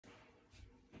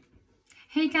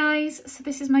Hey guys, so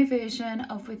this is my version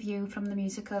of With You from the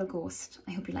musical Ghost.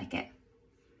 I hope you like it.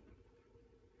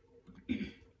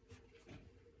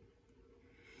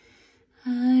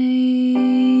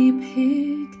 I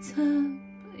picked up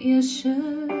your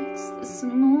shirts this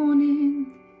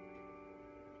morning.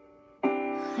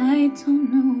 I don't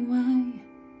know why.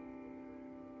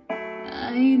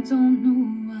 I don't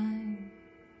know why.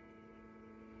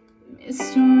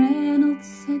 Mr. Reynolds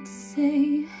said to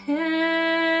say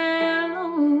hello.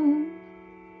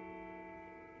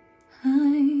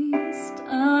 I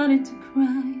started to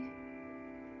cry.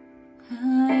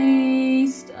 I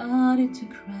started to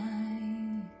cry.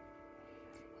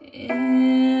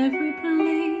 Every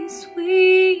place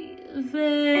we've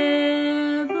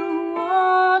ever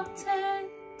walked and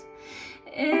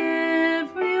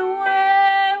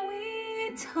everywhere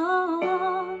we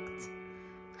talked,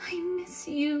 I miss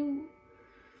you.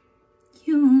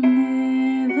 You'll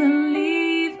never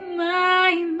leave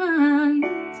my mind.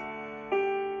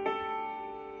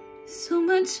 So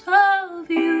much of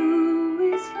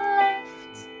you is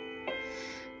left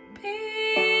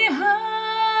behind.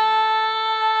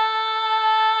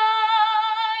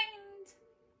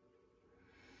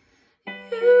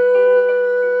 You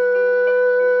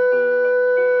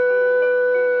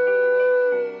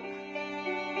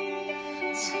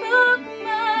took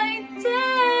my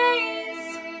days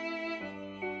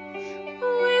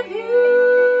with you.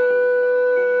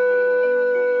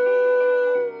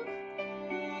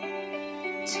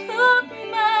 Took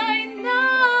my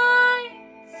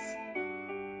nights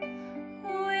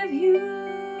with you.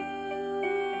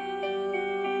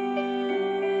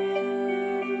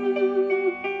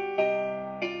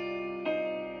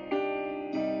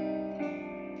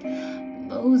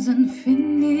 Those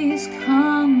unfinished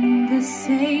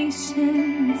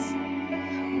conversations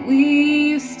we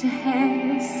used to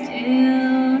have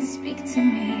still speak to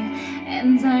me,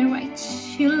 and I write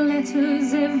you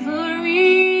letters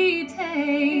every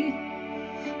day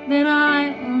that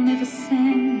I'll never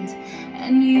send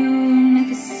and you'll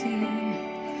never see.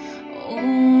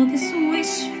 Oh, this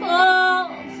wishful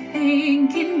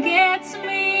thinking gets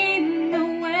me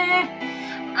nowhere.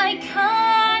 I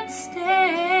can't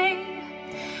stay,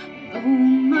 though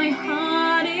my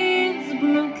heart is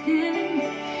broken.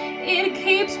 It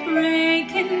keeps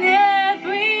breaking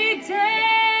every day.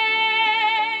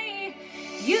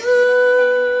 You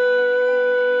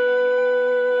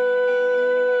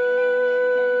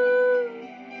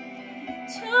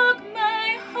took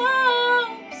my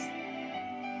hopes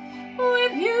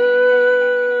with you.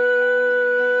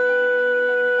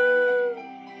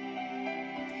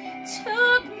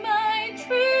 Took my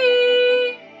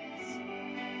dreams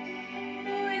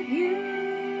with you.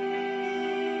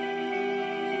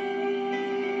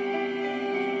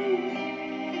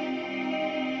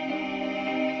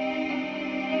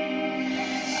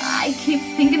 I keep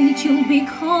thinking that you'll be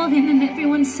calling, and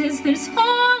everyone says there's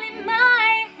hole in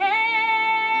my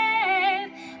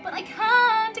head, but I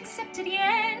can't accept it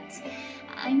yet.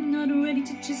 I'm not ready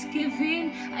to just give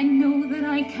in. I know that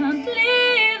I can't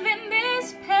live in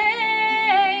this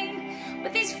pain,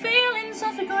 but these feelings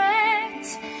of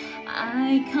regret,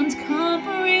 I can't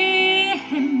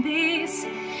comprehend this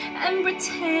and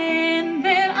pretend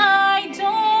that I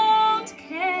don't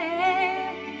care.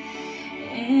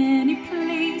 Any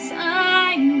place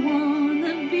I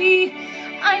wanna be,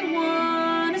 I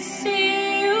wanna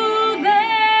see you there.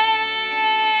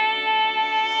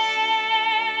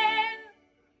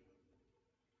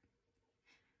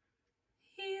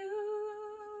 You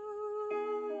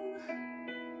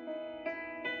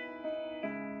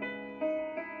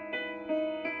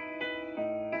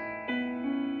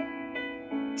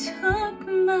took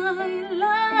my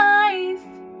life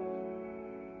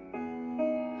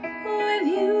with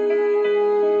you.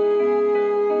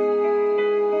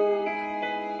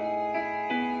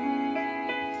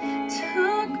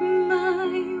 Took my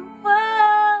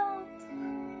world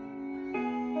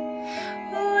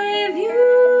with you.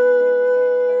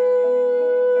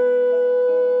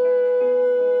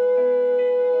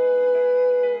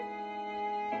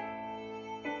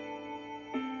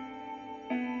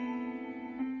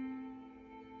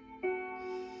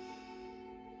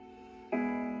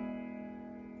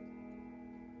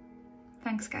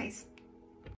 Thanks guys.